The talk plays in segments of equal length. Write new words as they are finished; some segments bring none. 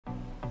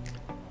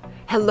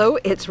Hello,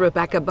 it's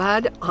Rebecca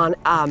Budd on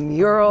a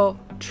mural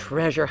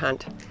treasure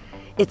hunt.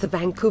 It's a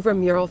Vancouver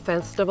Mural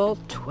Festival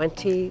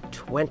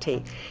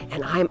 2020,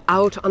 and I'm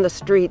out on the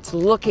streets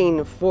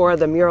looking for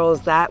the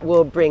murals that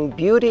will bring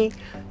beauty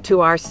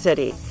to our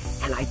city.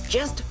 And I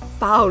just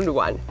found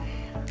one.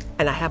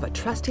 And I have a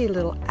trusty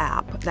little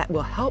app that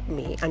will help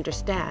me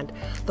understand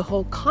the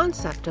whole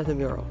concept of the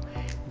mural.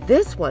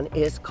 This one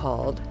is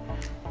called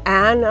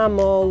Land.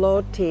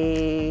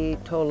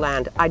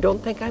 I don't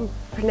think I'm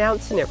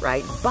pronouncing it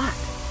right, but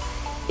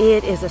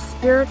it is a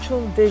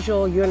spiritual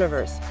visual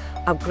universe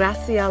of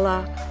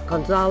Graciela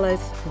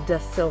Gonçalves Da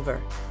Silva,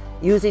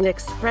 using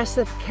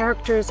expressive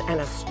characters and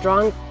a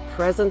strong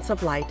presence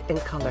of light and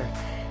color.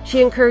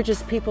 She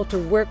encourages people to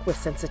work with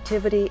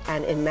sensitivity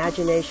and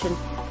imagination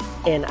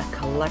in a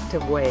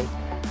collective way.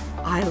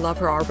 I love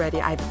her already.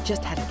 I've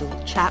just had a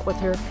little chat with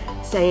her,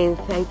 saying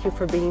thank you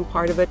for being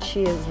part of it.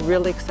 She is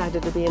really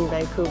excited to be in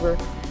Vancouver.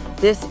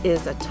 This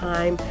is a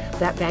time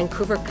that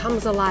Vancouver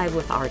comes alive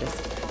with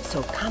artists.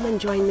 So come and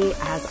join me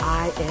as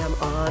I am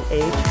on a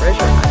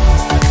treasure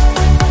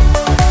hunt.